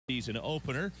season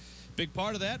opener. Big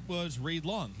part of that was Reid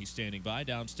Long. He's standing by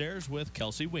downstairs with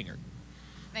Kelsey Wingert.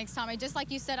 Thanks, Tommy. Just like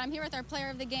you said, I'm here with our player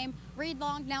of the game, Reid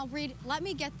Long. Now, Reid, let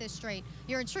me get this straight.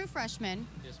 You're a true freshman.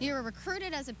 Yes, you were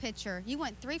recruited as a pitcher. You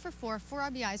went 3 for 4, 4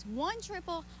 RBIs, 1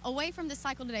 triple away from the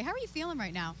cycle today. How are you feeling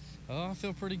right now? Oh, I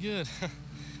feel pretty good.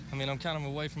 I mean, I'm kind of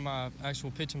away from my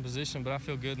actual pitching position, but I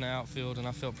feel good in the outfield, and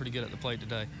I felt pretty good at the plate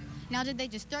today. Now, did they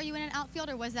just throw you in an outfield,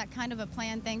 or was that kind of a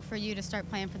planned thing for you to start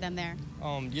playing for them there?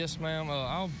 Yes, ma'am.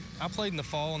 I played in the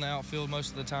fall in the outfield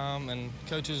most of the time, and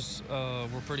coaches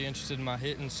were pretty interested in my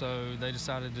hitting, so they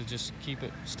decided to just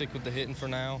stick with the hitting for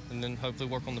now, and then hopefully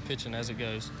work on the pitching as it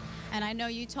goes. And I know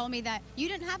you told me that you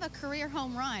didn't have a career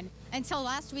home run until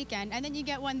last weekend, and then you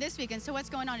get one this weekend. So what's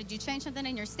going on? Did you change something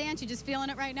in your stance? You just feeling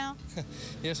it right now?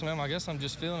 Yes, ma'am. I guess I'm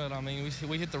just feeling it. I mean,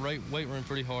 we hit the weight room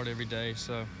pretty hard every day,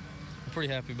 so I'm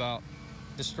pretty happy about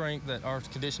the strength that our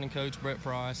conditioning coach, Brett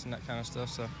Price, and that kind of stuff.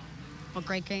 So, well,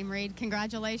 great game, Reid.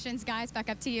 Congratulations, guys. Back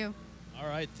up to you. All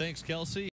right. Thanks, Kelsey.